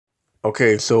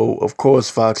Okay, so of course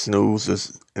Fox News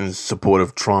is in support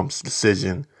of Trump's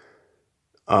decision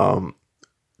um,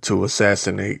 to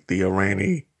assassinate the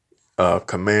Iranian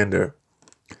commander.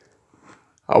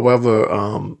 However,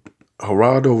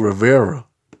 Geraldo Rivera,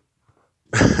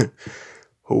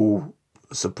 who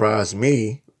surprised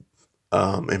me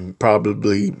and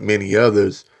probably many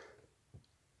others,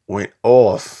 went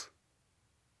off.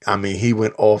 I mean, he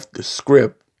went off the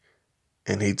script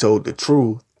and he told the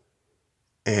truth.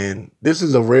 And this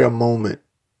is a rare moment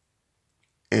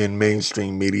in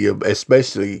mainstream media,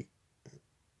 especially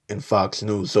in Fox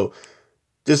News. So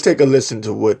just take a listen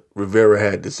to what Rivera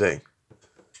had to say.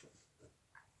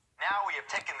 Now we have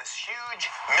taken this huge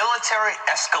military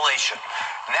escalation.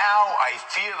 Now I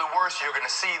fear the worst. You're going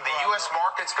to see the U.S.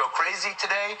 markets go crazy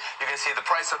today. You're going to see the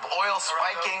price of oil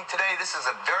spiking today. This is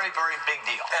a very, very big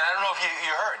deal. And I don't know if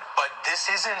you heard, but this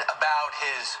isn't about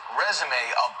his resume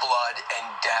of blood and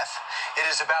death. It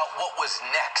is about what was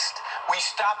next. We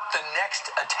stopped the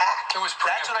next attack. It was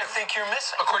That's what I preemptive. think you're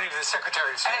missing. According to the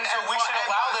Secretary of State. And so we should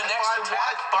allow the next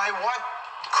attack. By what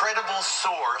credible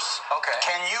source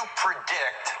can you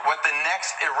predict what the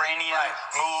next Iranian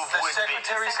move The would be?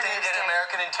 Secretary of State and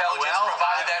American intelligence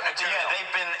provided that material. Yeah,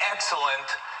 they've been excellent.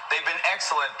 They've been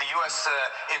excellent. The U.S.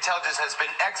 Intelligence has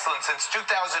been excellent since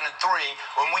 2003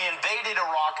 when we invaded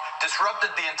Iraq,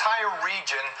 disrupted the entire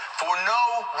region for no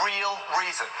real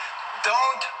reason.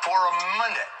 Don't for a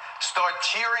minute start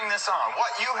cheering this on.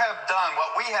 What you have done,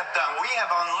 what we have done, we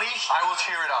have unleashed. I will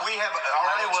cheer it on. We have, all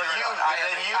right, well, you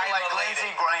like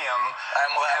Lindsey Graham,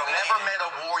 have never met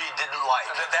a war you didn't like.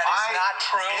 That is not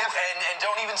true, and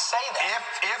don't even say that.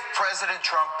 If President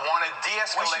Trump wanted We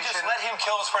de-escalation, should just let him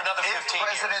kill us for another 15 if years.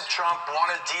 President Trump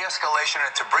wanted de-escalation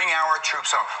and to bring our troops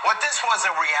home, what this was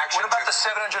a reaction What about to. the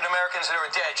 700 Americans that are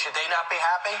dead? Should they not be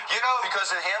happy? You know,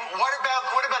 because of him? What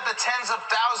about the tens of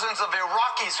thousands of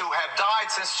Iraqis who have died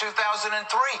since 2003?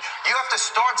 You have to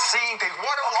start seeing things.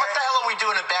 What the hell are we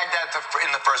doing in Baghdad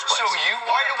in the first place? So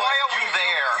why are we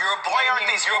there? Why aren't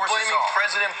these forces blaming off?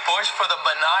 President Bush for the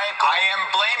maniacal I am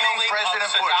blaming killing President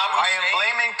of Bush. Saddam I am Hussein?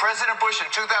 blaming President Bush in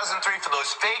 2003 for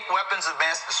those fake weapons of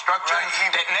mass destruction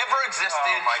that never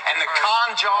existed and the con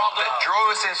job that drove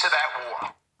us into that war.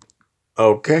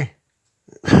 Okay.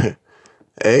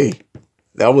 Hey,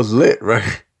 that was lit,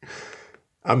 right?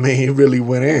 I mean, he really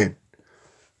went in.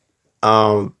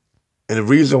 And the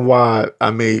reason why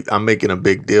I'm making a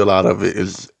big deal out of it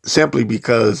is simply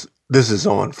because this is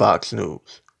on Fox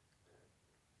News.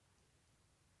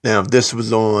 Now, if this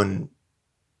was on,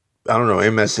 I don't know,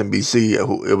 MSNBC,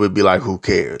 it would be like, who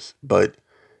cares? But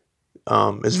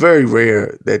it's very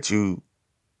rare that you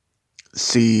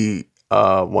see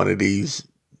one of these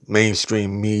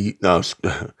mainstream news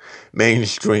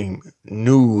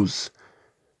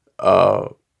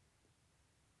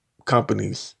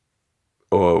companies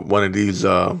or one of these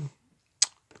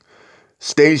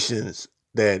stations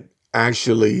that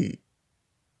actually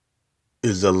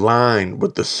is aligned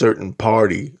with a certain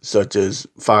party, such as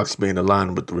Fox being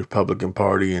aligned with the Republican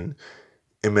Party and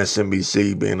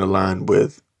MSNBC being aligned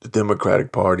with the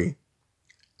Democratic Party.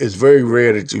 It's very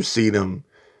rare that you see them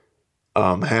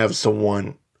have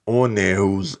someone on there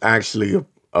who's actually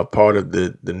a part of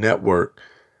the network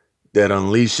that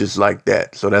unleashes like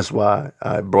that. So that's why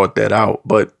I brought that out.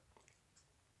 But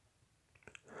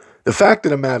the fact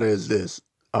of the matter is this.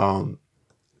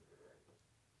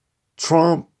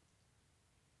 Trump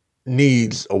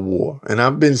needs a war. And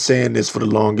I've been saying this for the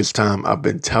longest time. I've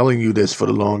been telling you this for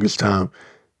the longest time.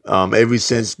 Ever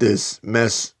since this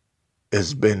mess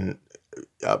has been,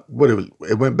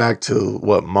 it went back to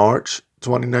March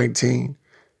 2019.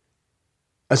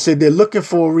 I said they're looking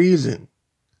for a reason.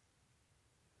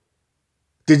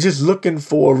 They're just looking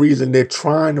for a reason. They're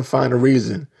trying to find a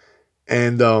reason.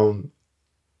 And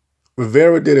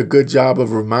Rivera did a good job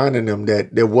of reminding them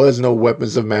that there was no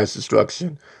weapons of mass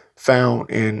destruction found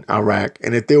in Iraq.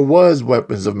 And if there was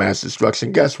weapons of mass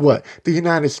destruction, guess what? The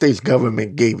United States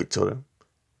government gave it to them.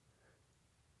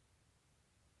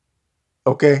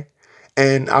 Okay?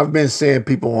 And I've been seeing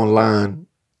people online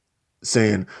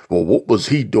saying, well, what was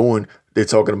he doing? They're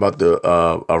talking about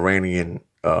the Iranian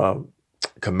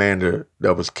commander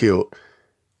that was killed.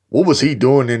 What was he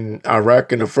doing in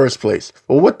Iraq in the first place?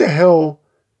 Well, what the hell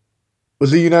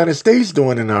was the United States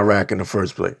doing in Iraq in the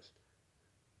first place?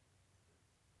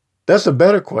 That's a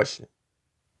better question.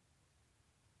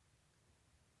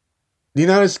 The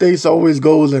United States always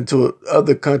goes into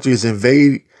other countries,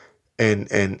 invade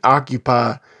and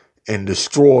occupy and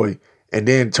destroy, and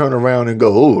then turn around and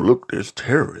go, oh, look, there's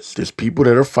terrorists. There's people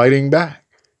that are fighting back.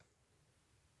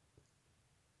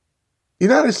 The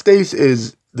United States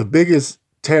is the biggest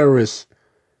terrorist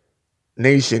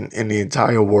nation in the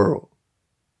entire world.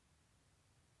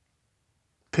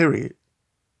 Period.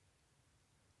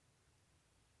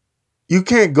 You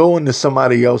can't go into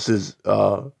somebody else's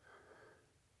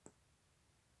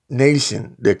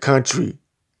nation, their country,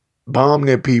 bomb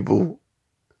their people,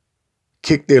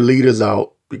 kick their leaders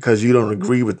out because you don't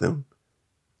agree with them.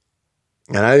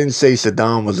 And I didn't say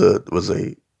Saddam was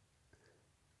a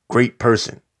great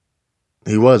person.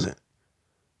 He wasn't.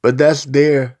 But that's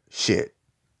their shit.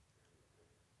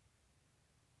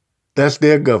 That's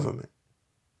their government.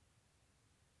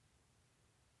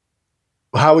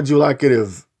 How would you like it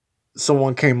if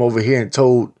someone came over here and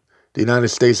told the United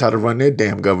States how to run their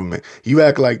damn government? You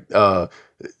act like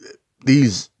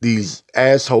these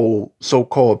asshole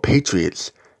so-called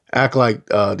patriots act like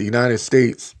the United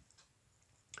States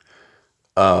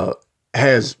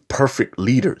has perfect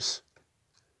leaders.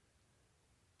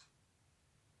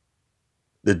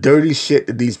 The dirty shit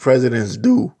that these presidents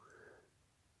do,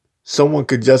 someone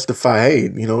could justify, hey,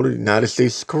 the United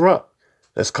States is corrupt.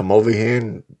 Let's come over here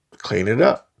and clean it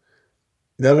up.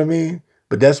 You know what I mean?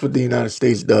 But that's what the United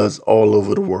States does all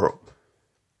over the world.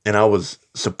 And I was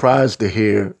surprised to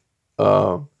hear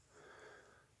Geraldo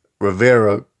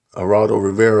Rivera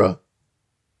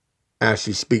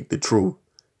actually speak the truth.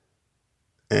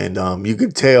 And you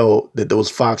could tell that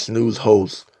those Fox News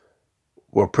hosts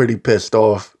were pretty pissed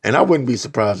off. And I wouldn't be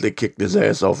surprised they kicked his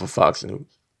ass off of Fox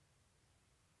News.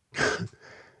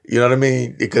 You know what I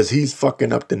mean? Because he's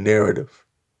fucking up the narrative.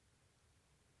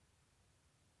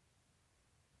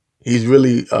 He's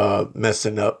really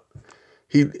messing up.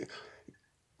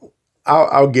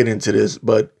 I'll get into this,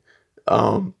 but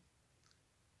a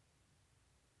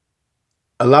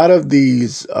lot of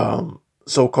these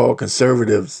so-called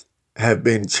conservatives have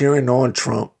been cheering on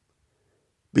Trump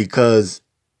because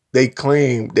they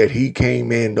claim that he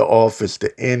came into office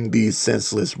to end these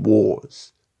senseless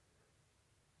wars.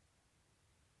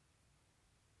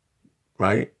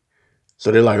 Right?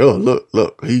 So they're like, oh,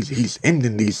 look, he's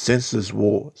ending these senseless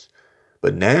wars.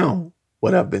 But now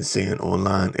what I've been seeing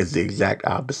online is the exact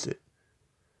opposite.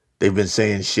 They've been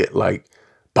saying shit like,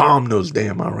 bomb those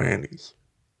damn Iranians.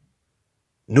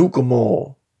 Nuke them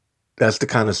all. That's the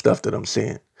kind of stuff that I'm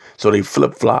seeing. So they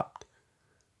flip-flopped.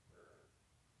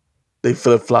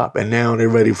 And now they're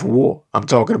ready for war. I'm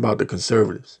talking about the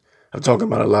conservatives. I'm talking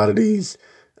about a lot of these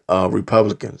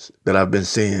Republicans that I've been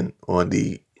seeing on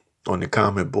the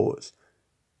comment boards.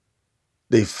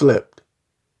 They flipped.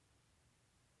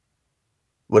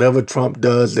 Whatever Trump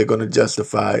does, they're going to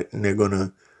justify it and they're going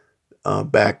to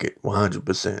back it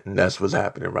 100%. And that's what's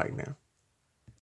happening right now.